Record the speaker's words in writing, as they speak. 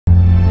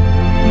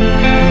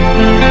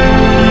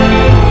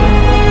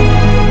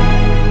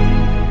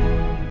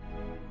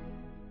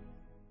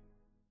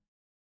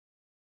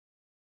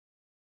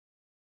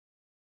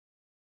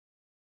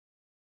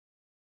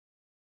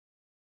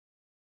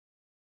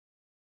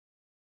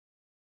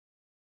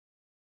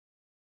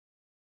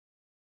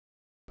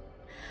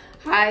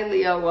Hi,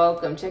 Leo.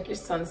 Welcome. Check your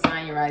sun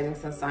sign, your rising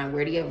sun sign.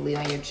 Where do you have Leo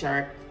on your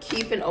chart?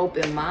 Keep an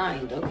open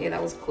mind. Okay,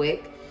 that was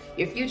quick.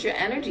 Your future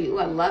energy. Ooh,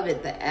 I love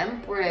it. The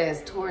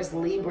Empress, Taurus,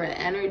 Libra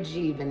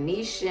energy,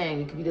 Venetian.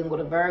 You could be dealing with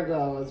a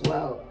Virgo as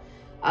well.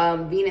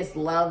 Venus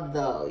love,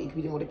 though. You could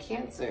be dealing with a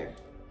Cancer.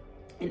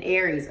 An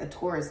Aries, a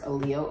Taurus, a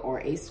Leo,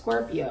 or a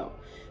Scorpio.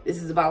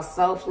 This is about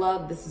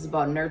self-love. This is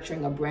about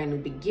nurturing a brand new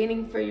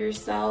beginning for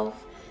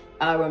yourself.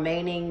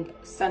 Remaining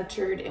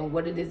centered in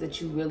what it is that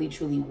you really,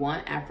 truly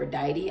want.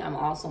 Aphrodite. I'm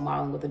also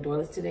modeling with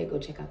Adorless today. Go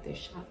check out their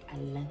shop. I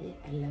love it.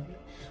 I love it.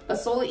 But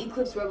solar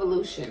eclipse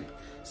revolution.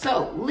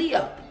 So,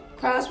 Leo,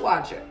 cross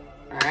watcher.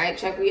 All right,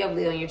 check where you have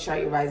Leo in your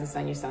chart, your rising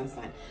sun, your sun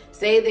sign.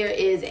 Say there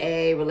is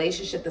a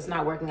relationship that's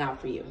not working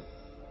out for you.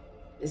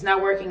 It's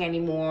not working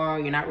anymore.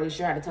 You're not really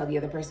sure how to tell the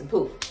other person.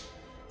 Poof.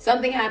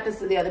 Something happens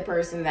to the other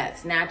person that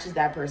snatches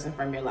that person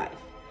from your life.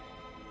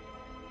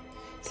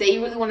 Say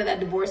you really wanted that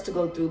divorce to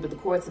go through, but the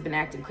courts have been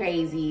acting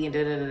crazy and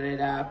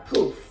da-da-da-da-da.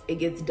 Poof, it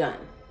gets done.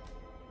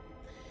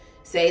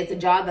 Say it's a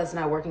job that's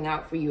not working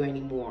out for you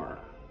anymore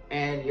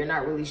and you're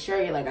not really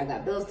sure. You're like, I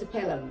got bills to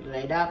pay,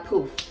 da-da-da-da.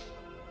 Poof.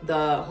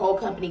 The whole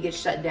company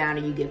gets shut down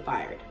and you get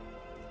fired.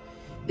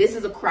 This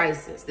is a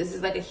crisis. This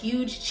is like a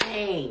huge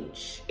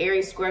change.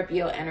 Aries,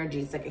 Scorpio energy.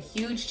 It's like a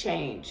huge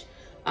change.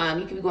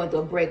 You could be going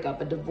through a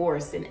breakup, a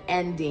divorce, an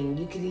ending.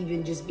 You could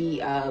even just be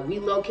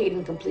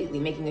relocating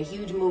completely, making a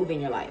huge move in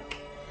your life.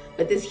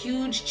 But this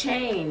huge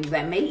change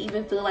that may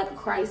even feel like a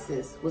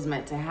crisis was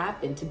meant to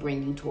happen to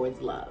bring you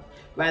towards love.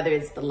 Whether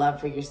it's the love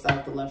for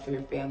yourself, the love for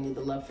your family, the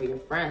love for your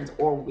friends,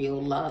 or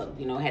real love,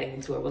 you know, heading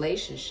into a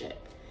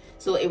relationship.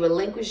 So it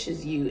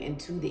relinquishes you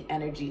into the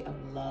energy of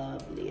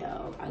love,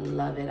 Leo. I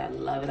love it. I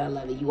love it. I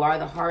love it. You are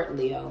the heart,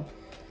 Leo.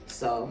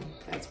 So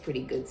that's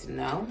pretty good to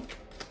know.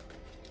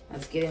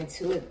 Let's get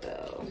into it,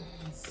 though.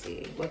 Let's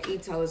see. What can you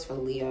tell us for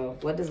Leo?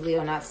 What does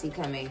Leo not see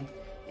coming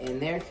in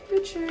their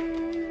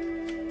future?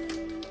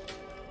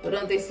 What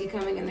don't they see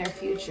coming in their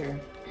future?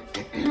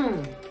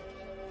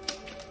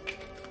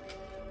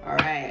 All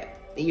right.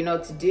 You know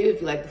what to do.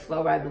 If you like the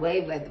flow, ride the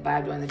wave. Like the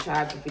vibe, join the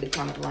tribe. Feel free to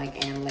comment,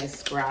 like, and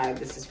subscribe.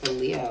 This is for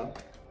Leo.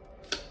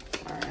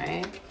 All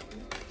right.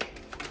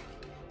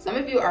 Some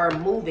of you are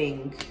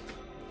moving.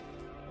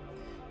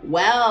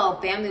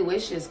 Well, family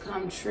wishes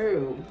come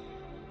true.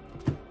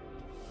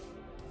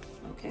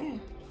 Okay.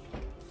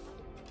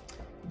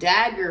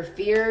 Dagger,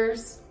 fear,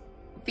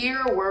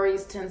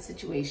 worries, tense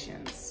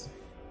situations.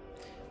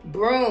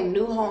 Broom,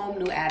 new home,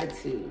 new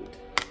attitude.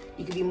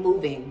 You could be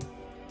moving,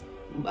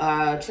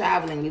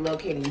 traveling,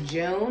 relocating.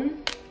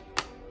 June,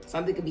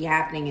 something could be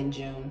happening in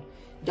June.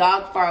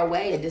 Dog far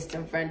away, a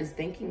distant friend is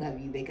thinking of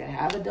you. They could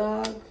have a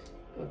dog,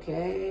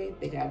 okay?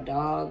 They could have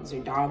dogs, or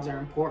dogs are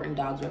important.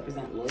 Dogs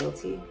represent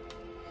loyalty.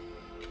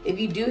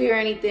 If you do hear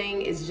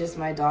anything, it's just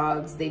my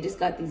dogs. They just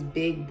got these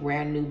big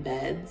brand new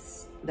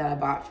beds that I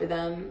bought for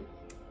them,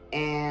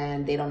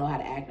 and they don't know how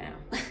to act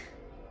now.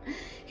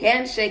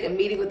 Handshake, a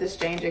meeting with a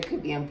stranger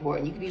could be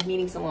important. You could be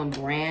meeting someone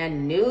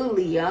brand new,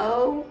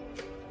 Leo.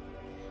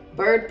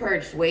 Bird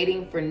perched,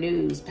 waiting for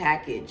news,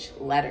 package,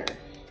 letter.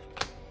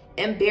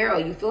 In Barrow,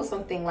 you feel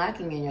something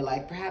lacking in your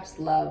life, perhaps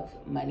love,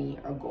 money,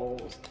 or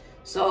goals.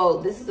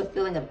 So this is a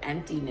feeling of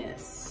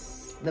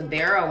emptiness. The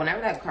Barrow,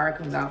 whenever that card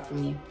comes out for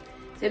me,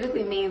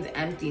 typically means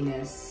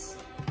emptiness.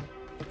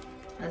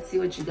 Let's see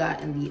what you got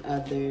in the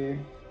other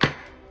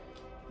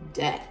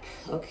deck.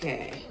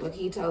 Okay, what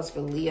can you tell us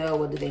for Leo?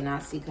 What do they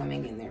not see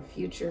coming in their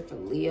future for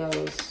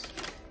Leos?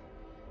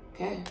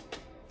 Okay.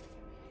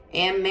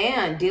 And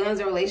man, dealing with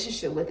a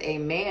relationship with a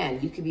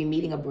man. You could be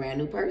meeting a brand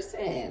new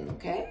person.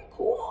 Okay,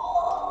 cool.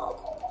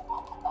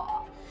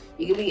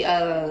 You could be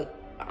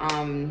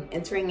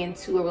entering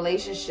into a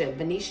relationship.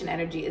 Venetian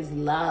energy is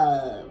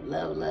love.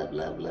 Love, love,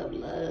 love, love,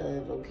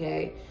 love.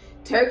 Okay.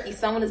 Turkey,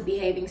 someone is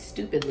behaving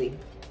stupidly.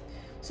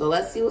 So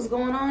let's see what's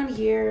going on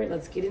here.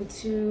 Let's get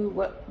into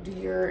what do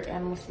your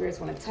animal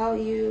spirits want to tell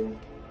you.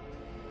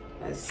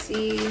 Let's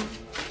see.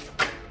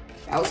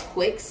 That was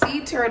quick.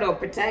 Sea turtle,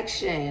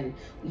 protection.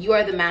 You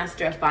are the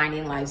master of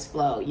finding life's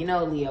flow. You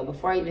know, Leo,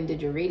 before I even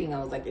did your reading, I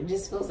was like, it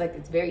just feels like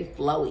it's very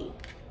flowy.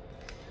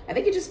 I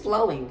think you're just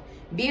flowing.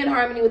 Be in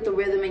harmony with the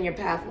rhythm and your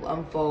path will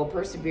unfold.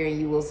 Persevering,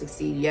 you will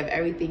succeed. You have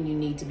everything you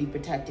need to be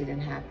protected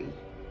and happy.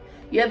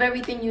 You have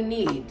everything you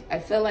need. I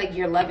feel like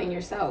you're loving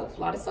yourself. A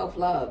lot of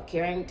self-love,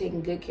 caring,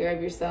 taking good care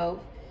of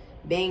yourself,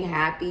 being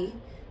happy,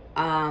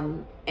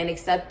 and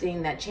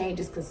accepting that change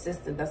is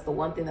consistent. That's the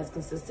one thing that's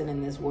consistent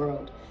in this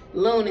world.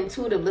 Loon,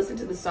 intuitive, listen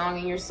to the song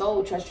in your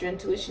soul. Trust your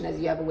intuition as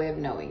you have a way of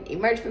knowing.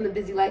 Emerge from the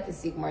busy life and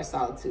seek more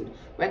solitude.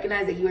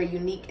 Recognize that you are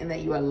unique and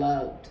that you are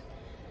loved.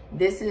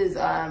 This is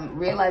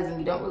realizing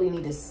you don't really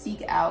need to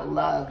seek out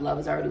love. Love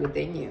is already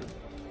within you.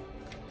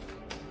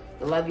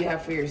 The love you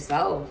have for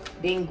yourself.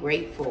 Being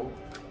grateful.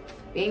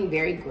 Being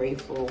very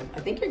grateful.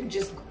 I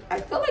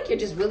feel like you're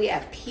just really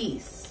at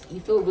peace. You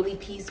feel really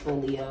peaceful,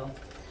 Leo.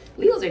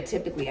 Leos are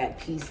typically at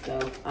peace,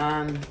 though.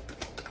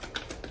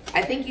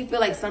 I think you feel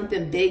like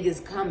something big is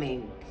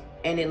coming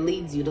and it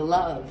leads you to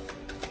love.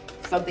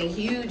 Something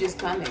huge is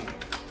coming.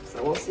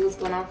 So we'll see what's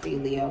going on for you,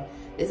 Leo.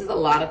 This is a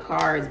lot of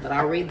cards, but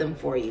I'll read them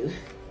for you.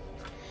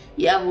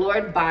 You have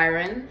Lord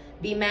Byron.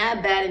 Be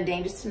mad, bad, and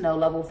dangerous to know.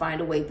 Love will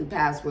find a way through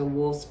paths where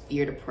wolves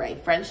fear to prey.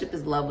 Friendship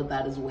is love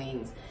without its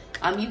wings.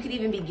 You could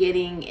even be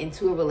getting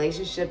into a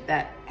relationship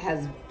that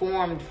has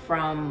formed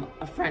from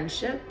a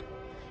friendship.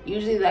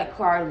 Usually that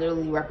card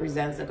literally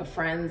represents like a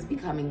friends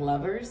becoming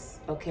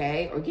lovers,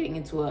 okay? Or getting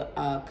into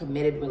a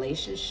committed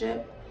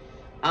relationship.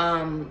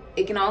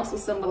 It can also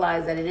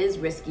symbolize that it is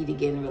risky to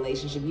get in a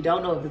relationship. You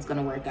don't know if it's going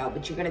to work out,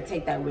 but you're going to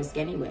take that risk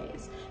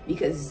anyways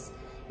because,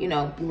 you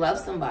know, you love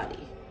somebody.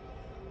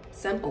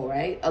 Simple,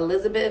 right?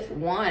 Elizabeth,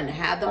 1,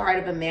 have the heart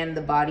of a man and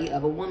the body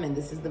of a woman.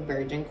 This is the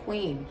Virgin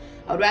Queen.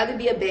 I would rather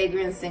be a beggar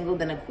and single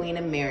than a queen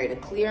and married. A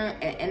clear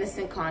and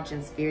innocent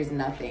conscience fears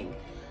nothing.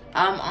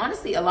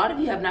 Honestly, a lot of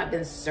you have not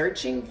been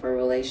searching for a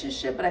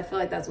relationship, but I feel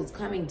like that's what's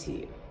coming to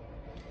you.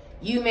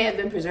 You may have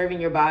been preserving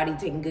your body,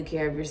 taking good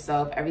care of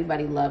yourself.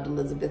 Everybody loved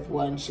Elizabeth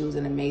I. She was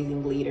an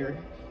amazing leader.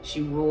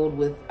 She ruled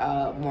with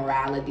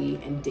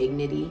morality and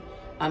dignity.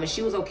 And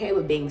she was okay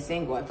with being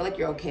single. I feel like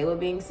you're okay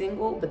with being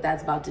single, but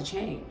that's about to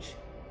change.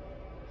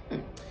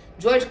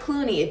 George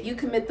Clooney, if you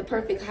commit the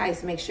perfect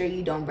heist, make sure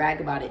you don't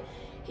brag about it.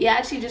 He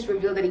actually just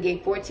revealed that he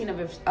gave 14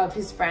 of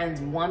his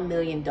friends $1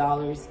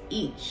 million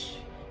each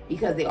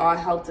because they all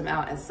helped him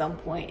out at some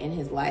point in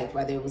his life,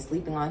 whether it was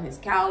sleeping on his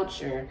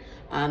couch or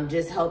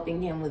just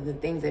helping him with the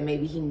things that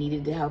maybe he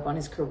needed to help on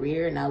his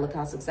career. Now look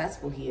how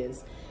successful he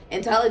is.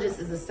 Intelligence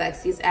is the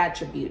sexiest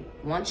attribute.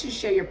 Once you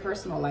share your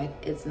personal life,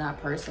 it's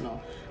not personal.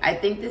 I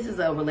think this is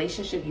a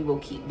relationship you will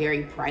keep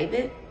very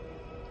private.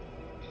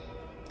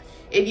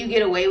 If you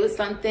get away with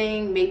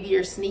something, maybe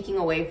you're sneaking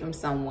away from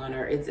someone,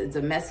 or it's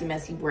a messy,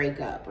 messy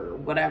breakup or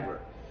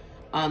whatever.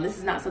 This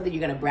is not something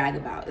you're going to brag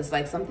about. It's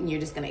like something you're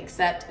just going to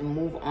accept and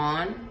move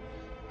on.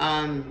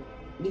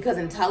 Because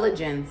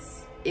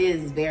intelligence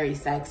is very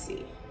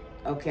sexy.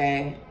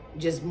 Okay?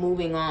 Just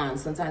moving on.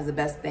 Sometimes the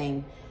best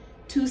thing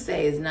to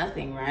say is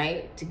nothing,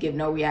 right? To give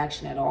no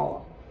reaction at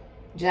all.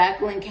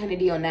 Jacqueline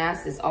Kennedy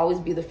Onassis, always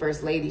be the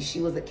first lady.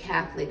 She was a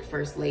Catholic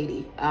first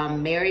lady.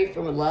 Married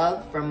for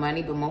love, for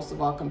money, but most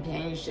of all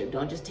companionship.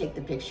 Don't just take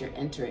the picture,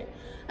 enter it.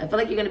 I feel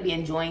like you're going to be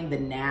enjoying the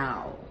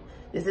now.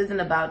 This isn't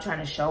about trying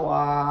to show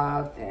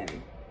off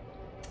and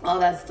all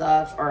that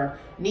stuff or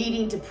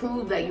needing to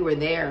prove that you were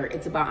there.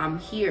 It's about I'm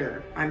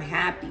here, I'm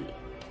happy.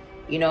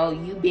 You know,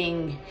 you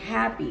being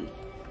happy.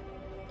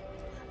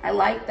 I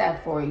like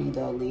that for you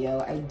though,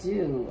 Leo. I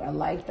do. I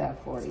like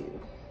that for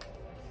you.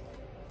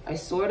 I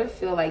sort of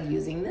feel like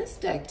using this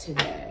deck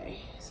today.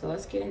 So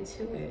let's get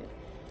into it.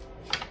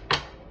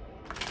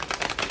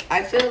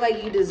 I feel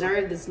like you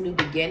deserve this new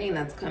beginning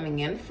that's coming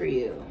in for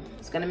you.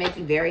 It's going to make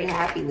you very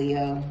happy,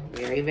 Leo.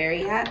 Very,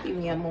 very happy,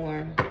 mi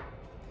amor.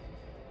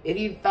 If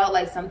you felt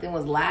like something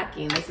was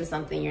lacking, this is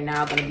something you're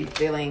now going to be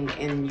feeling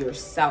in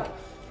yourself.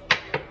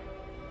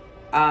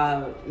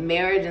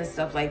 Marriage and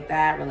stuff like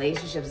that,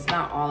 relationships, it's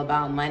not all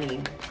about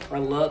money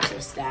or looks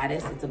or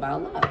status. It's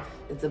about love.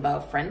 It's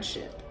about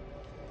friendship.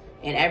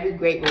 And every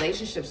great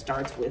relationship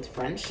starts with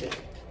friendship.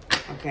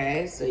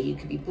 Okay, so you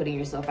could be putting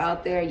yourself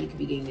out there. You could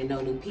be getting to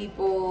know new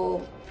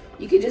people.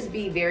 You could just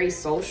be very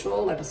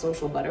social, like a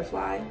social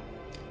butterfly.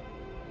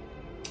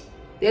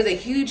 There's a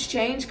huge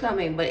change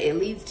coming, but it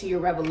leads to your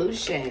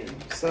revolution.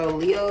 So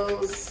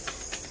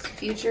Leo's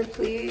future,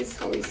 please.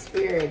 Holy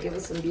Spirit, give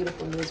us some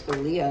beautiful news for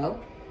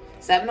Leo.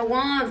 7 of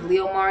Wands,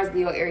 Leo, Mars,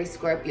 Leo, Aries,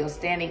 Scorpio.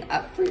 Standing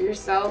up for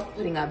yourself,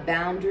 putting up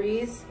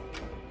boundaries.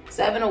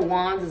 7 of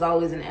Wands is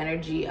always an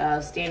energy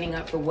of standing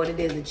up for what it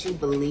is that you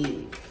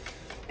believe.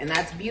 And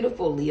that's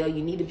beautiful, Leo.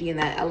 You need to be in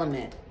that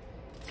element.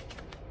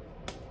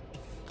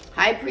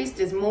 High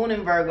Priestess, Moon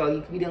in Virgo.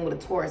 You could be dealing with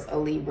a Taurus, a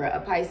Libra,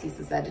 a Pisces,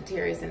 a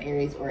Sagittarius, an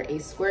Aries, or a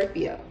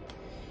Scorpio.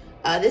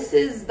 This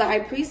is the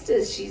High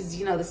Priestess. She's,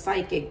 you know, the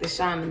psychic, the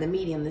shaman, the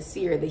medium, the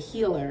seer, the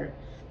healer,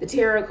 the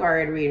tarot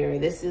card reader.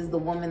 This is the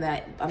woman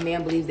that a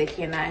man believes they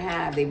cannot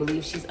have. They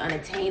believe she's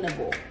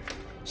unattainable.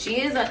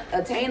 She is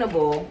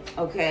attainable,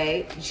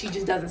 okay? She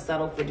just doesn't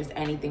settle for just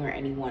anything or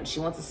anyone. She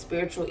wants a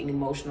spiritual and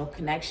emotional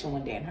connection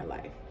one day in her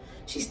life.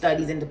 She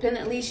studies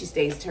independently. She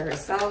stays to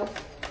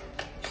herself.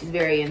 She's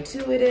very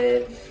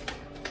intuitive.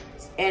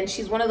 And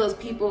she's one of those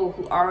people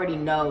who already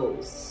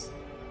knows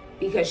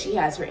because she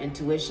has her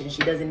intuition.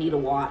 She doesn't need a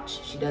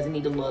watch. She doesn't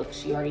need to look.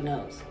 She already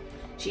knows.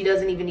 She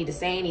doesn't even need to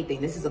say anything.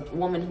 This is a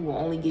woman who will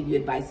only give you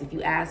advice if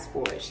you ask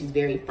for it. She's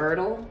very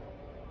fertile.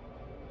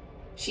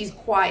 She's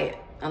quiet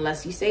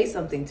unless you say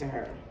something to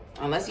her.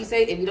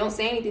 If you don't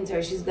say anything to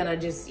her, she's gonna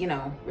just, you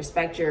know,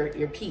 respect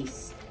your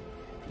peace.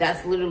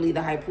 That's literally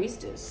the High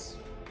Priestess.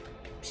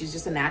 She's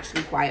just a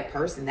naturally quiet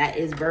person. That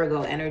is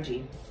Virgo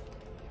energy.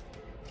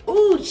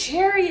 Ooh,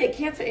 Chariot,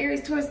 Cancer,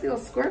 Aries, Taurus, Leo,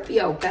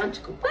 Scorpio.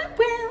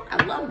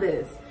 I love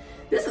this.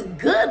 This is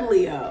good,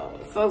 Leo.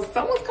 So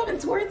someone's coming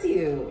towards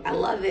you. I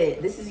love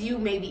it. This is you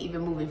maybe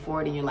even moving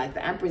forward in your life.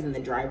 The Emperor's in the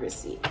driver's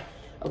seat.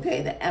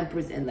 Okay, the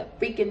Emperor's in the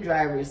freaking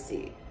driver's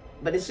seat.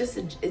 But it's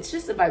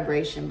just a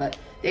vibration. But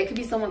there could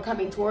be someone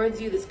coming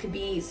towards you. This could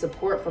be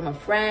support from a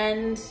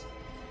friend.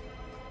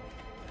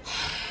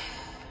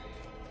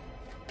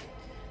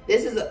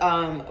 This is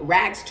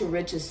rags to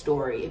riches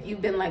story. If you've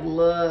been like,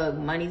 look,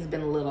 money's been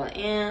a little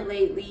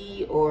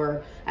lately,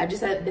 or I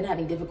just have been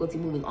having difficulty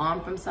moving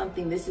on from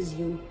something, this is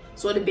you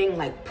sort of being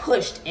like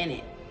pushed in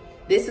it.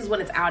 This is when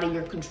it's out of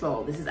your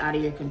control. This is out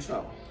of your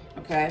control,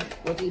 okay?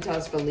 What can you tell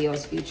us for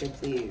Leo's future,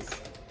 please?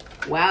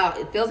 Wow,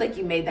 it feels like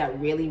you made that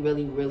really,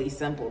 really, really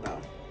simple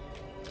though.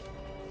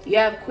 You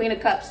have Queen of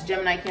Cups,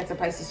 Gemini, Cancer,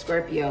 Pisces,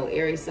 Scorpio,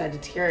 Aries,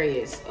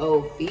 Sagittarius,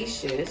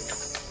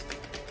 Ophiuchus.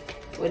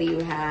 What do you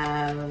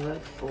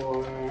have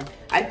for...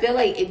 I feel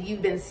like if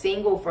you've been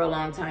single for a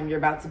long time, you're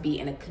about to be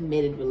in a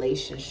committed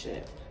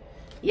relationship.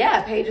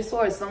 Yeah, Page of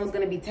Swords. Someone's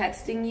going to be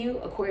texting you,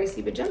 Aquarius,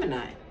 Libra,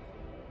 Gemini.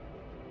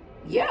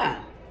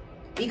 Yeah.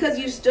 Because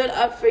you stood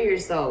up for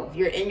yourself.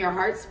 You're in your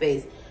heart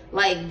space.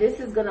 Like, this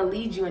is going to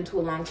lead you into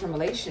a long-term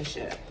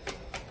relationship.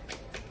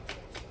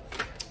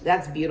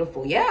 That's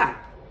beautiful. Yeah.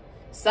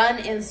 Sun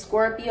in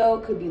Scorpio,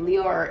 could be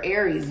Leo or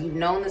Aries. You've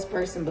known this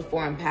person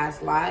before in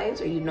past lives,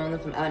 or you've known them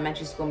from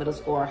elementary school, middle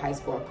school, or high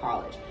school, or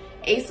college.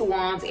 Ace of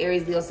Wands,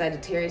 Aries, Leo,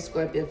 Sagittarius,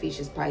 Scorpio,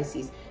 Ophiuchus,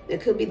 Pisces. There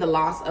could be the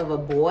loss of a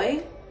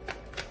boy,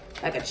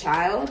 like a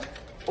child,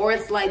 or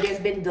it's like there's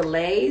been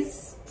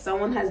delays.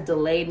 Someone has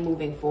delayed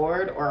moving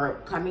forward or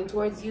coming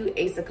towards you.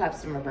 Ace of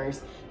Cups in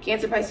reverse.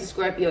 Cancer, Pisces,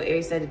 Scorpio,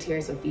 Aries,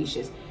 Sagittarius,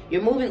 Ophiuchus.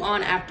 You're moving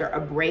on after a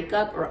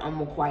breakup or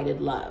unrequited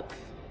love.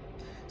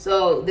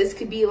 So this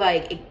could be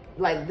like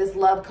this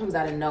love comes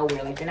out of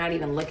nowhere. Like you're not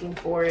even looking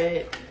for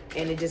it,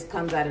 and it just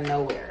comes out of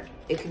nowhere.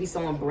 It could be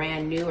someone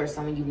brand new or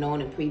someone you've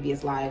known in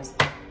previous lives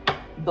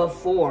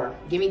before.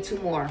 Give me two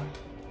more.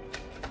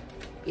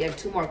 You have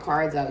two more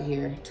cards out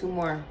here. Two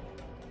more.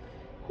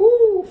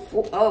 Whoo!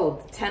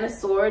 Oh, Ten of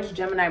Swords,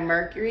 Gemini,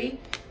 Mercury.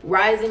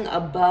 Rising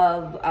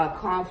above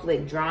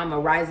conflict, drama,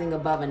 rising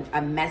above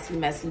a messy,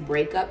 messy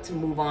breakup to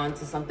move on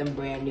to something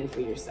brand new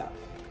for yourself.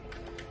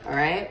 All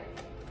right?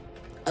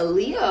 A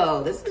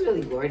Leo, this is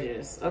really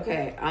gorgeous.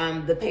 Okay,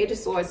 the Page of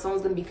Swords,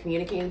 someone's going to be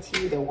communicating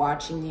to you. They're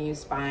watching you,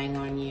 spying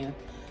on you.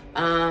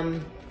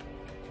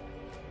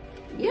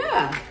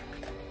 Yeah.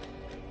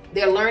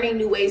 They're learning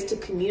new ways to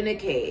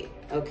communicate,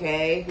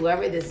 okay?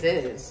 Whoever this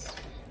is.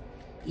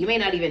 You may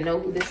not even know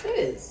who this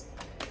is.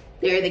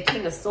 They're the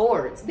King of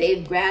Swords.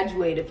 They've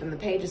graduated from the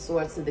Page of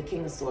Swords to the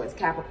King of Swords.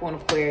 Capricorn,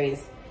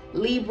 Aquarius,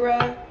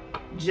 Libra,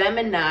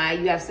 Gemini.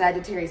 You have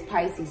Sagittarius,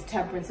 Pisces,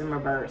 Temperance in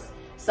reverse.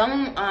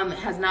 Someone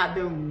has not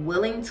been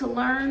willing to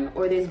learn,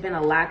 or there's been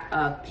a lack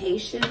of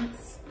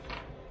patience.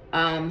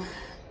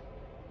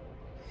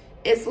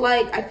 It's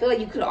like, I feel like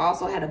you could have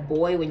also had a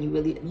boy when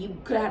you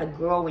could have had a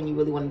girl when you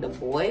really wanted a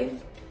boy.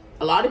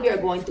 A lot of you are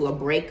going through a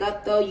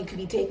breakup though. You could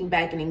be taking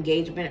back an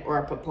engagement or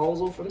a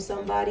proposal from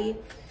somebody.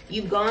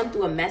 You've gone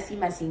through a messy,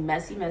 messy,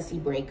 messy, messy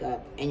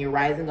breakup, and you're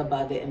rising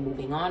above it and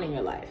moving on in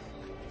your life.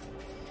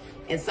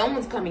 And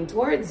someone's coming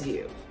towards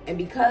you. And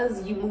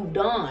because you moved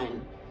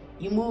on,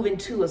 you move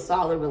into a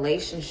solid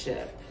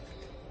relationship.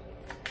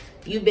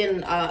 You've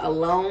been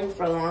alone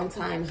for a long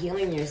time,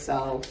 healing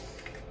yourself,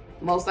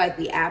 most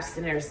likely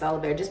abstinent or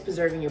celibate, or just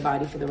preserving your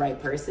body for the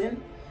right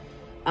person.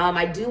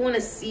 I do want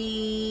to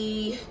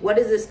see, what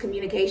is this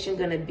communication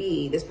going to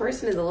be? This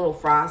person is a little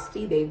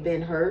frosty. They've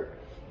been hurt.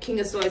 King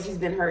of Swords, he's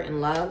been hurt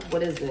in love.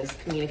 What is this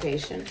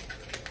communication?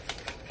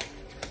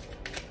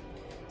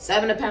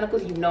 Seven of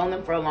Pentacles, you've known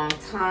them for a long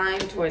time,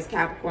 towards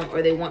Capricorn,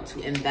 or they want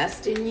to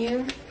invest in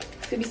you.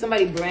 Could be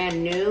somebody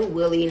brand new.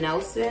 Willie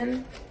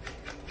Nelson.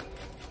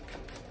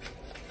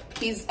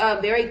 He's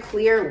very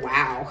clear.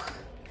 Wow.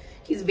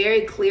 He's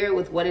very clear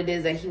with what it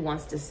is that he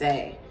wants to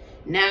say.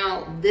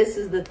 Now, this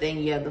is the thing.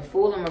 You have the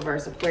Fool in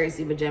reverse, Aquarius,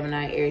 Libra,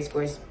 Gemini, Aries,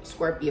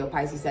 Scorpio,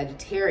 Pisces,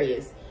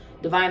 Sagittarius.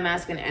 Divine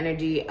Masculine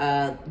energy,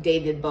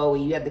 David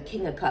Bowie. You have the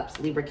King of Cups,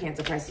 Libra,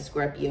 Cancer, Pisces,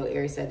 Scorpio,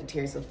 Aries,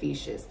 Sagittarius,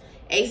 Ophiuchus.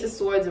 Ace of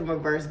Swords in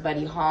reverse,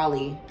 Buddy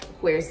Holly,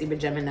 Aquarius, Libra,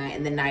 Gemini,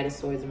 and the Knight of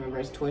Swords in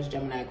reverse towards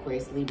Gemini,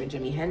 Aquarius, Libra,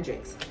 Jimi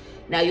Hendrix.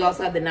 Now you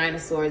also have the Nine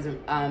of Swords in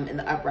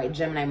the upright,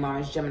 Gemini,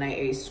 Mars, Gemini,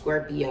 Aries,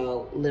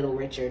 Scorpio, Little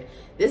Richard.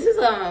 This is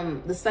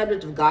the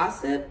subject of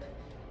gossip.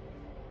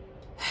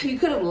 You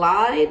could have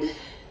lied,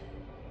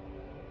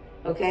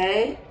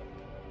 okay?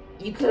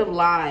 You could have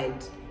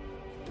lied.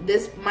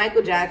 This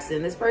Michael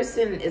Jackson, this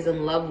person is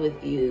in love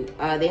with you.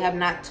 They have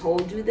not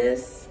told you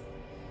this.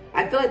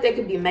 I feel like there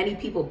could be many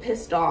people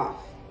pissed off.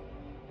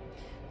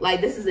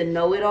 Like this is a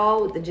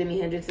know-it-all with the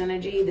Jimi Hendrix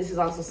energy. This is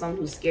also someone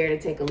who's scared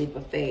to take a leap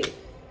of faith.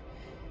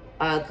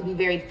 Could be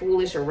very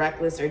foolish or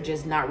reckless or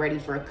just not ready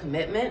for a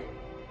commitment.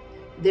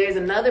 There's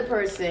another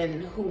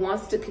person who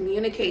wants to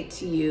communicate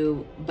to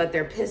you, but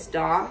they're pissed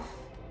off,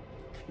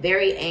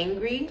 very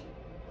angry.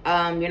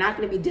 You're not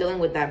going to be dealing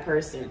with that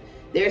person.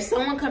 There's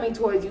someone coming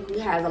towards you who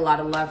has a lot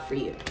of love for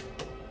you.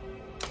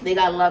 They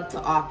got love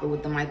to offer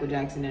with the Michael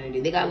Jackson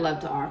energy. They got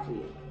love to offer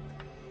you.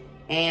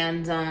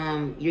 And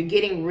you're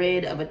getting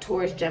rid of a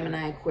Taurus,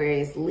 Gemini,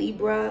 Aquarius,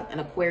 Libra, an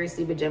Aquarius,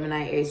 Libra,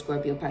 Gemini, Aries,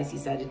 Scorpio,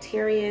 Pisces,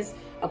 Sagittarius,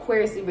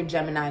 Aquarius, Libra,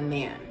 Gemini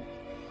man.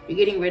 You're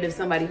getting rid of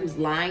somebody who's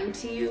lying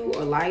to you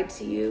or lied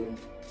to you.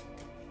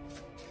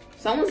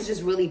 Someone's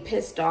just really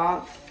pissed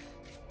off.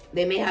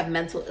 They may have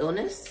mental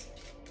illness.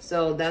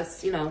 So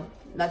that's, you know,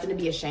 Nothing to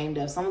be ashamed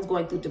of. Someone's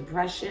going through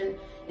depression,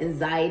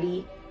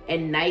 anxiety,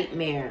 and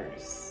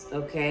nightmares,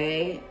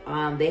 okay?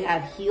 They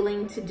have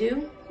healing to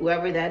do,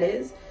 whoever that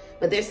is.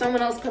 But there's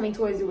someone else coming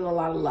towards you with a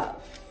lot of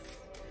love.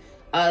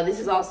 This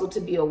is also to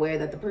be aware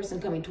that the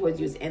person coming towards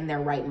you is in their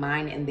right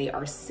mind and they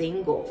are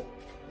single.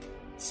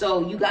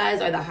 So you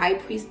guys are the High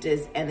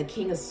Priestess and the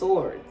King of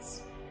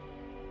Swords.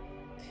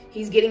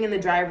 He's getting in the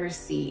driver's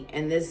seat,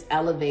 and this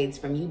elevates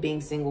from you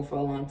being single for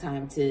a long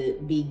time to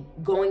be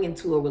going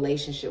into a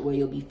relationship where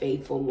you'll be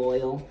faithful,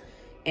 loyal,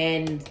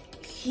 and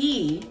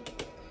he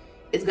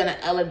is going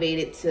to elevate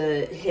it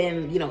to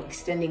him, you know,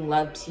 extending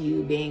love to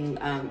you, being,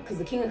 because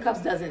the King of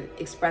Cups doesn't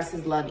express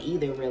his love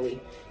either,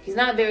 really. He's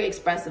not very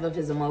expressive of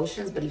his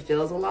emotions, but he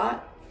feels a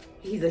lot.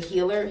 He's a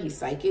healer. He's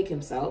psychic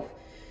himself.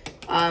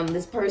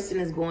 This person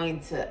is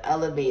going to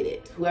elevate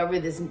it. Whoever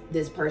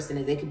this person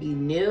is, they could be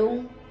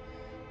new,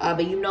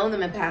 but you've known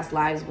them in past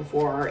lives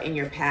before or in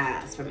your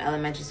past, from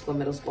elementary school,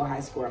 middle school, high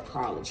school, or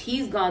college.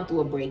 He's gone through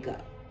a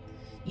breakup.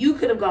 You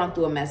could have gone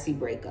through a messy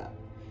breakup,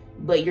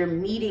 but you're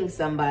meeting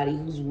somebody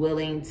who's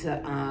willing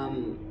to,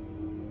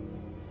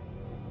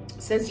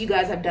 since you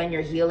guys have done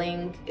your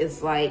healing,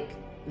 it's like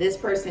this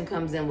person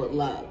comes in with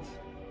love.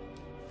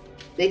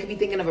 They could be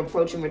thinking of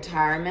approaching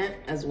retirement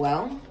as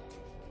well.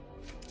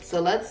 So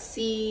let's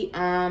see,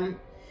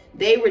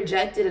 they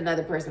rejected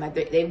another person. I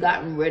think they've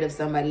gotten rid of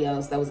somebody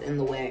else that was in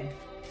the way.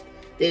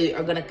 They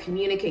are going to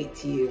communicate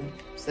to you.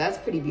 So that's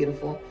pretty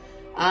beautiful.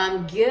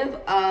 Give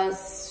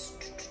us,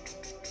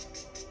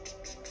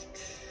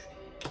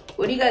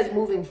 what are you guys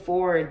moving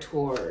forward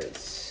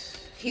towards?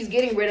 He's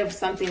getting rid of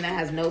something that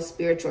has no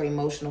spiritual or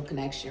emotional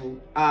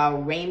connection.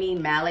 Rami,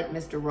 Malik,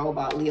 Mr.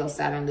 Robot, Leo,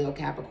 Saturn, Leo,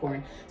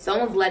 Capricorn.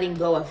 Someone's letting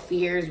go of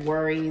fears,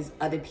 worries,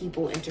 other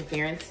people,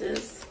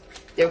 interferences.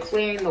 They're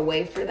clearing the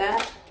way for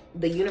that.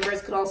 The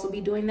universe could also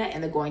be doing that,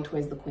 and they're going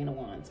towards the Queen of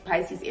Wands.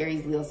 Pisces,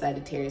 Aries, Leo,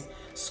 Sagittarius,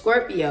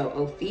 Scorpio,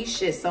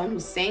 Ophiuchus, someone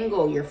who's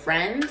single, your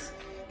friends.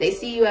 They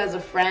see you as a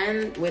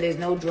friend where there's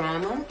no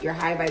drama. You're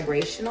high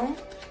vibrational.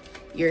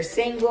 You're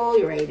single.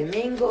 You're ready to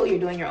mingle. You're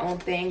doing your own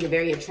thing. You're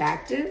very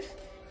attractive.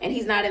 And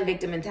he's not in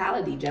victim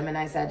mentality.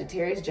 Gemini,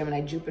 Sagittarius,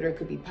 Gemini, Jupiter,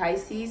 could be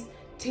Pisces.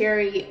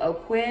 Terry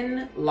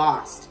O'Quinn,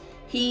 lost.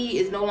 He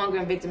is no longer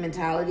in victim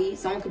mentality.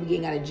 Someone could be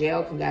getting out of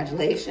jail.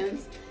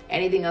 Congratulations.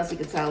 Anything else you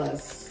could tell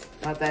us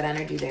about that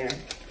energy there?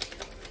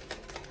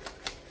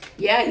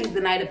 Yeah, he's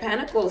the Knight of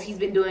Pentacles. He's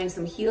been doing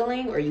some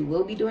healing, or you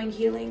will be doing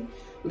healing.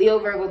 Leo,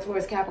 Virgo,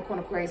 Taurus, Capricorn,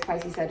 Aquarius,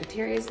 Pisces,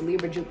 Sagittarius,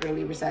 Libra, Jupiter,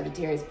 Libra,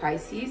 Sagittarius,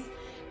 Pisces.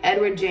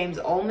 Edward James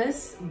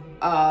Olmos,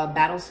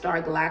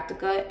 Battlestar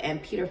Galactica,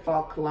 and Peter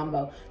Falk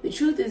Colombo. The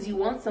truth is, you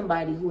want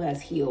somebody who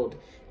has healed.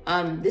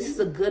 This is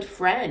a good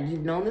friend.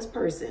 You've known this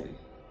person.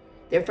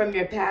 They're from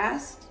your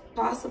past,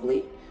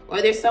 possibly,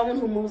 or there's someone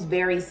who moves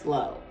very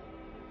slow.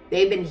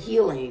 They've been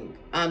healing.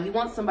 You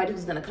want somebody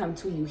who's going to come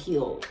to you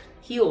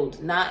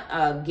healed,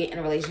 not get in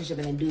a relationship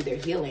and then do their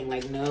healing.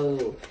 Like,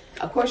 no.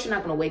 Of course, you're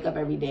not going to wake up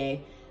every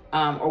day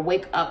or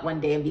wake up one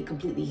day and be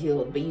completely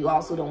healed. But you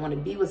also don't want to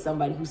be with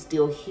somebody who's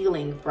still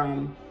healing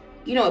from,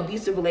 you know,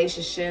 abusive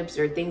relationships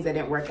or things that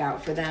didn't work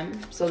out for them.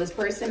 So this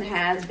person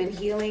has been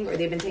healing, or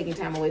they've been taking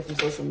time away from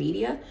social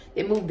media.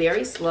 They move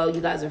very slow.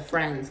 You guys are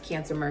friends.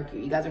 Cancer,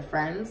 Mercury. You guys are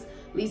friends.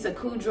 Lisa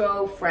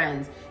Kudrow,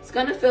 friends. It's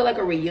going to feel like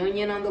a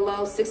reunion on the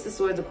low. Six of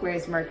Swords,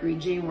 Aquarius, Mercury,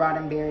 G.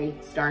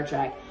 Roddenberry, Star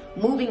Trek.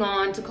 Moving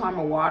on to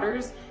Karma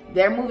Waters.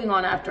 They're moving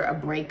on after a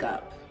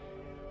breakup.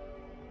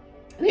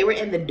 They were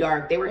in the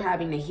dark. They were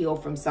having to heal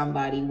from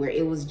somebody where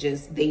it was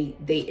just,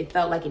 it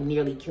felt like it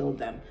nearly killed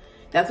them.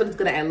 That's what it's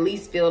going to at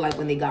least feel like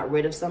when they got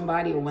rid of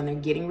somebody or when they're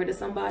getting rid of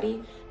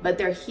somebody. But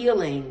they're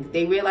healing.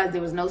 They realized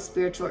there was no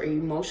spiritual or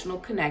emotional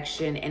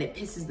connection, and it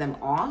pisses them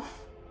off.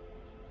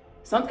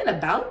 Something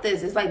about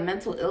this is like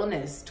mental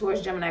illness.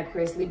 Taurus, Gemini,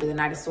 Aquarius, Libra, the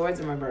Knight of Swords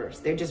in reverse.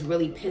 They're just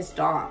really pissed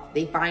off.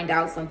 They find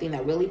out something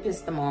that really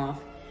pissed them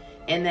off,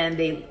 and then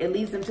it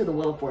leads them to the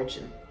Wheel of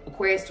Fortune.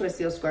 Aquarius, Taurus,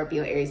 Leo,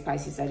 Scorpio, Aries,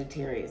 Pisces,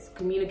 Sagittarius.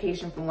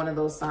 Communication from one of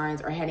those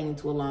signs, or heading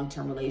into a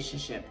long-term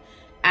relationship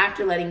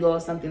after letting go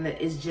of something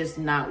that is just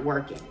not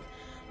working.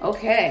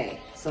 Okay,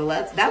 so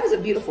that was a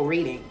beautiful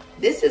reading.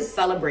 This is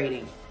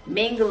celebrating,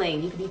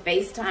 mingling. You could be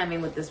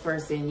FaceTiming with this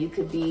person. You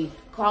could be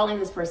calling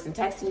this person,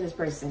 texting this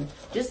person,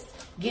 just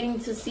getting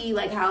to see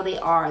like how they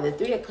are. The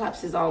Three of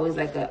Cups is always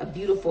like a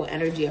beautiful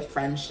energy of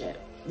friendship.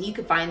 You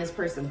could find this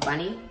person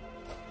funny.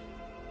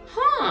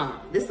 Huh,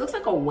 this looks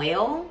like a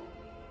whale.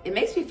 It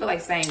makes me feel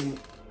like saying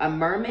a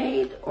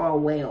mermaid or a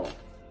whale.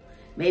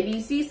 Maybe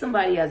you see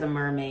somebody as a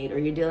mermaid, or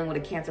you're dealing with a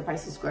Cancer,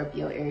 Pisces,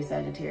 Scorpio, Aries,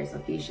 Sagittarius,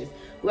 Ophiuchus.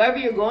 Whoever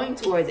you're going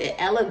towards, it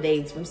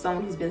elevates from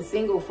someone who's been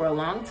single for a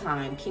long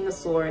time, King of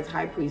Swords,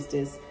 High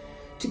Priestess,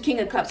 to King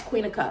of Cups,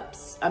 Queen of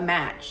Cups, a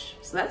match.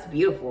 So that's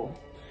beautiful.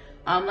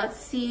 Let's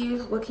see,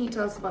 what can you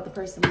tell us about the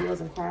person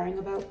Leo's inquiring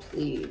about,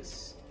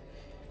 please?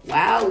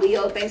 Wow,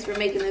 Leo, thanks for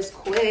making this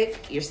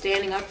quick. You're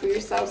standing up for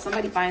yourself.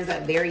 Somebody finds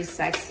that very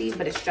sexy,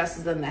 but it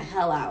stresses them the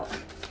hell out.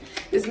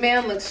 This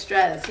man looks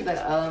stressed. He's like,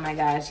 oh my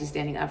gosh, she's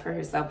standing up for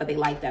herself, but they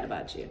like that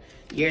about you.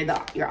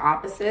 You're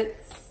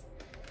opposites.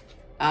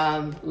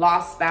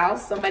 Lost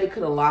spouse. Somebody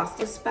could have lost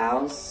a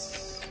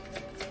spouse.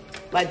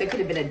 Like there could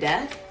have been a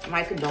death.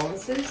 My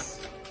condolences.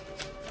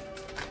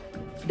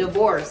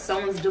 Divorce.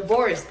 Someone's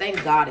divorced.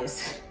 Thank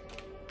Goddess.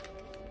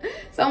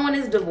 Someone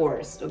is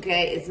divorced,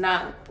 okay? It's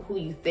not who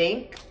you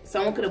think.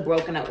 Someone could have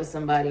broken up with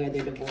somebody, or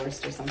they're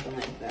divorced or something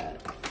like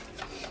that.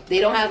 They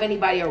don't have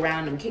anybody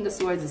around them. King of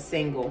Swords is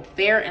single.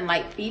 Fair and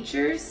light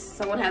features.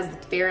 Someone has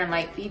fair and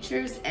light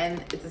features, and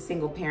it's a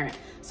single parent.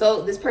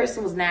 So this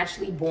person was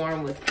naturally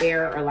born with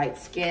fair or light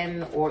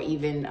skin, or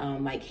even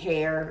like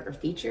hair or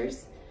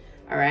features.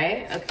 All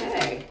right,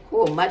 okay,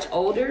 cool. Much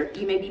older.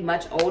 You may be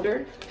much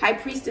older. High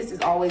Priestess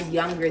is always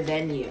younger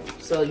than you.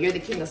 So you're the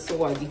King of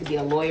Swords. You could be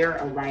a lawyer,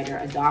 a writer,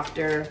 a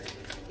doctor,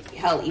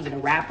 hell, even a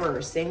rapper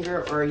or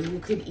singer, or you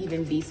could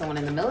even be someone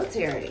in the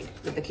military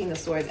with the King of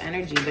Swords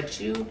energy. But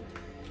you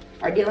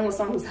are dealing with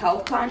someone who's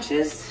health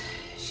conscious.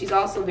 She's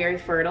also very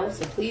fertile,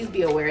 so please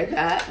be aware of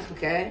that,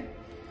 okay?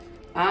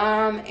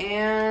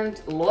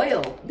 And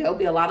loyal. There'll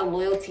be a lot of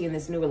loyalty in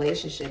this new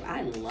relationship.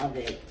 I love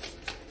it.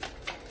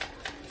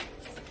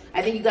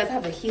 I think you guys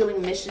have a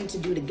healing mission to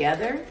do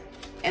together.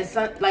 And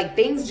some, like,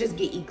 things just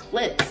get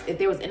eclipsed. If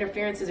there was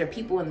interferences or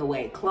people in the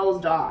way,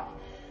 closed off.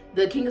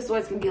 The King of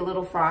Swords can be a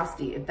little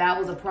frosty. If that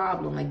was a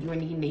problem, like you were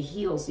needing to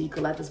heal so you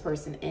could let this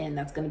person in,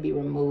 that's going to be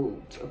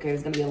removed. Okay,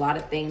 there's going to be a lot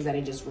of things that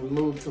are just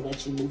removed to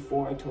let you move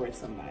forward towards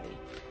somebody.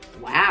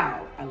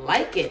 Wow, I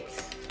like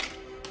it.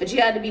 But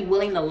you had to be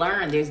willing to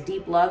learn. There's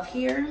deep love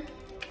here.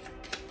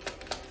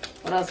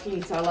 What else can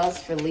you tell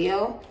us for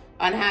Leo?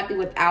 Unhappy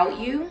without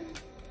you.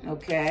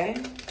 Okay.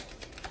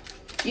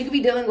 You could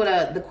be dealing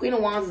with the Queen of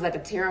Wands is like a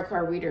tarot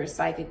card reader, a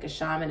psychic, a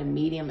shaman, a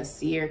medium, a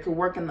seer. Could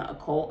work in the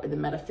occult or the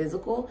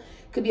metaphysical.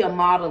 Could be a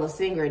model, a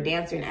singer, a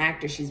dancer, an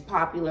actor. She's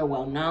popular,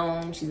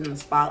 well-known. She's in the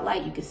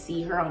spotlight. You could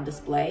see her on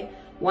display.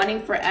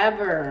 Wanting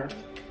forever.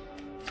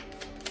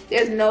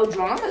 There's no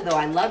drama, though.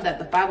 I love that.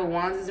 The Five of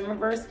Wands is in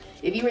reverse.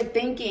 If you were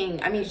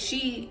thinking, I mean,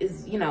 she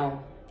is, you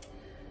know,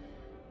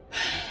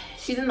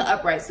 she's in the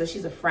upright, so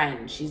she's a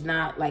friend. She's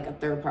not like a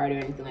third party or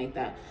anything like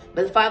that.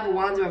 But the Five of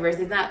Wands in reverse,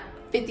 there's not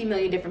 50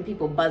 million different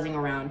people buzzing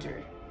around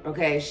her,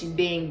 okay? She's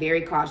being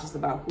very cautious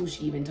about who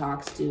she even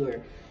talks to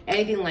or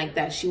anything like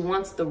that. She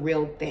wants the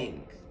real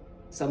thing.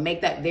 So make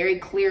that very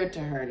clear to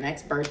her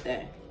next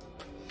birthday.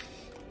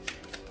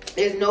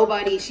 There's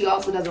nobody, she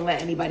also doesn't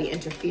let anybody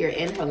interfere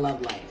in her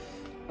love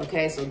life,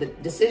 okay? So the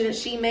decisions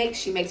she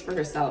makes for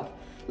herself.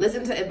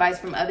 Listen to advice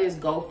from others,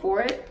 go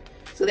for it.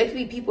 So there could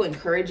be people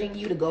encouraging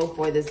you to go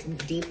for this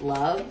deep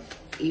love,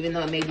 even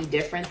though it may be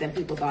different than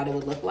people thought it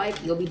would look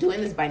like. You'll be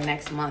doing this by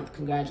next month.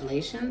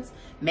 Congratulations.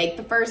 Make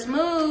the first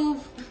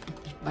move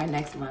by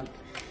next month.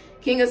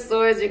 King of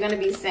Swords, you're going to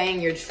be saying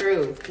your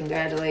truth.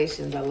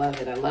 Congratulations. I love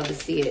it. I love to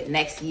see it.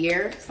 Next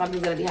year,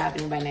 something's going to be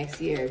happening by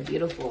next year.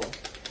 Beautiful.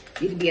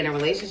 You could be in a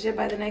relationship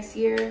by the next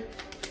year.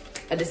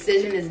 A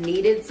decision is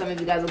needed. Some of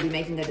you guys will be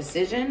making a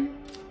decision.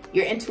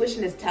 Your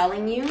intuition is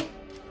telling you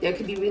there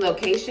could be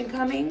relocation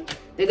coming.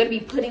 They're going to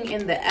be putting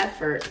in the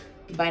effort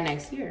by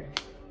next year.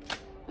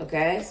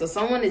 Okay, so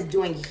someone is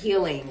doing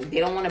healing. They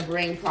don't want to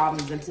bring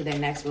problems into their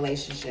next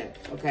relationship,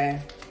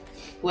 okay?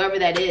 Whoever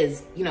that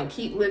is, you know,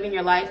 keep living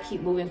your life,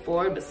 keep moving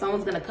forward, but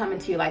someone's going to come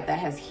into your life that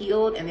has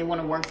healed and they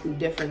want to work through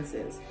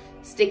differences.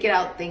 Stick it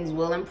out, things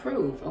will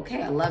improve.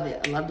 Okay, I love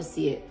it. I love to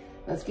see it.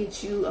 Let's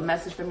get you a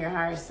message from your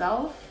higher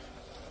self.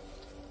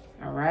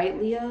 All right,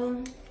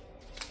 Leo.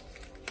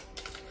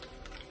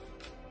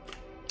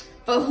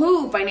 For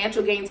who?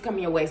 Financial gains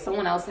coming your way.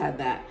 Someone else had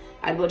that.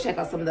 I'd go check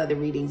out some of the other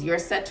readings. You're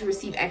set to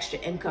receive extra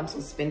income, so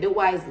spend it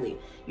wisely.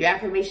 Your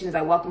affirmation is,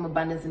 I welcome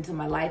abundance into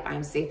my life. I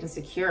am safe and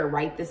secure.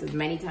 Write this as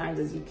many times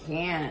as you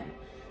can.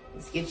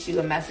 Let's get you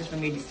a message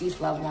from your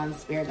deceased loved ones,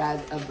 spirit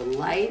guides of the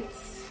light.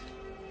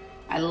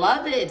 I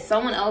love it.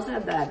 Someone else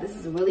had that. This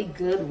is a really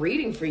good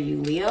reading for you,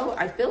 Leo.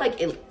 I feel like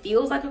it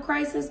feels like a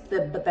crisis,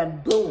 but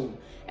then boom,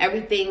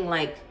 everything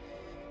like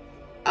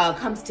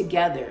comes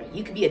together.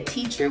 You could be a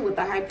teacher with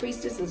the High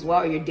Priestess as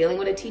well, or you're dealing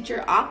with a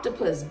teacher.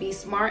 Octopus, be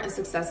smart and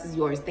success is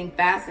yours. Think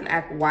fast and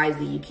act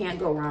wisely. You can't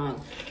go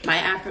wrong.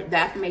 The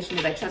affirmation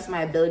is, I trust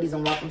my abilities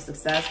and welcome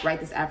success.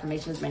 Write this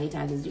affirmation as many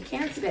times as you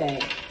can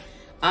today.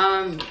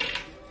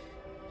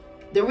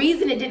 The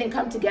reason it didn't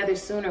come together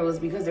sooner was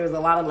because there was a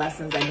lot of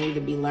lessons that needed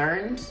to be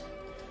learned.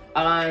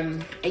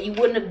 And you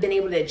wouldn't have been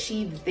able to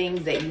achieve the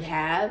things that you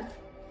have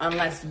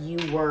unless you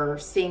were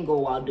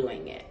single while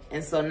doing it.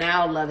 And so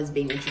now love is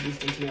being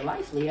introduced into your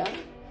life, Leo.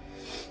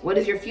 What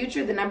is your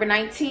future? The number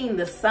 19,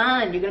 the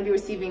sun. You're going to be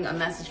receiving a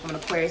message from an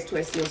Aquarius,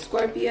 Taurus, Leo,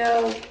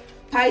 Scorpio,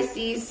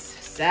 Pisces,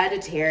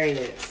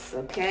 Sagittarius,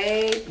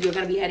 okay? You're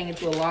going to be heading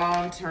into a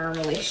long-term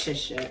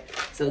relationship.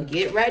 So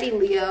get ready,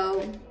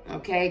 Leo,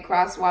 okay?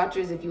 Cross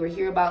watchers, if you were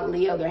here about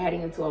Leo, they're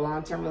heading into a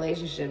long-term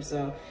relationship.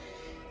 So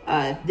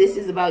if this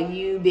is about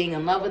you being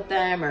in love with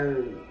them,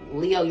 or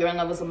Leo, you're in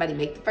love with somebody,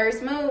 make the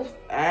first move,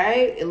 all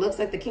right? It looks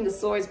like the King of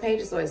Swords,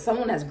 Page of Swords.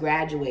 Someone has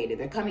graduated.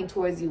 They're coming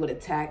towards you with a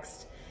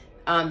text.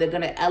 They're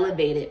going to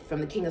elevate it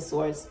from the King of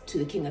Swords to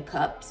the King of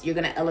Cups. You're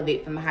going to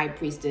elevate from the High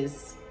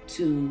Priestess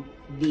to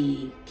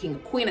the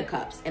Queen of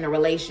Cups in a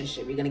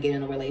relationship. You're going to get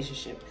in a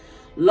relationship.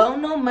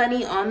 Loan no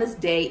money on this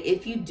day.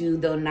 If you do,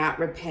 they'll not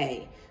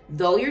repay.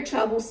 Though your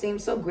troubles seem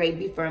so great,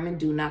 be firm and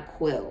do not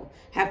quill.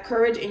 Have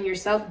courage in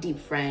yourself,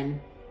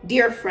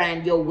 dear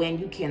friend, you'll win,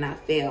 you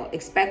cannot fail.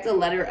 Expect a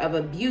letter of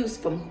abuse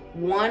from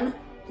one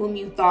whom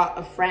you thought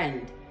a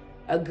friend.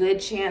 A good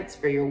chance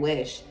for your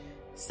wish.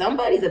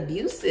 Somebody's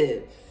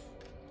abusive.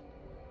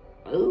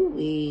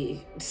 Ooh,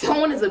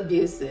 someone is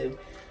abusive.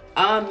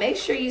 Make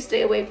sure you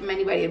stay away from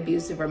anybody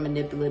abusive or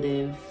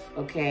manipulative,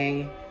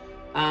 okay?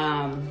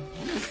 Let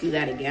me see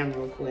that again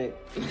real quick.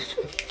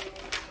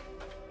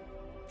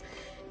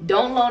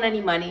 Don't loan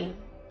any money.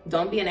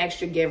 Don't be an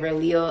extra giver.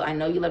 Leo, I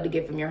know you love to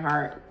give from your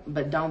heart,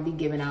 but don't be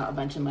giving out a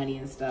bunch of money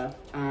and stuff.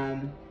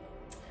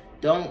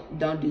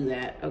 Don't do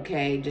that,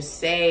 okay? Just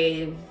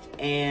save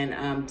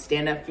and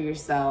stand up for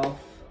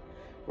yourself,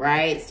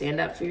 right?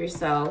 Stand up for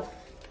yourself.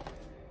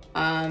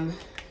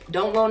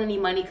 Don't loan any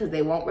money because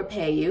they won't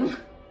repay you.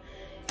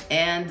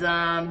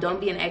 And don't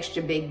be an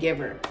extra big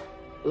giver.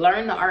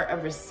 Learn the art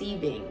of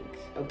receiving,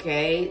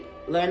 okay?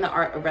 Learn the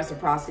art of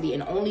reciprocity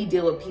and only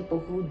deal with people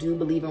who do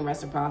believe in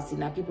reciprocity,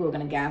 not people who are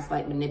going to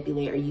gaslight,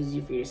 manipulate, or use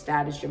you for your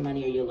status, your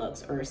money, or your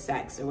looks, or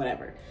sex, or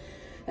whatever.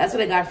 That's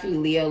what I got for you,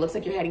 Leo. Looks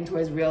like you're heading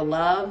towards real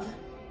love.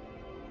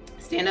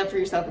 Stand up for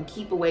yourself and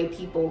keep away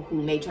people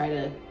who may try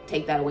to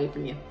take that away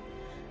from you.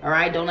 All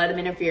right? Don't let them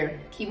interfere.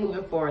 Keep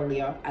moving forward,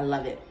 Leo. I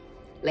love it.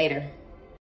 Later.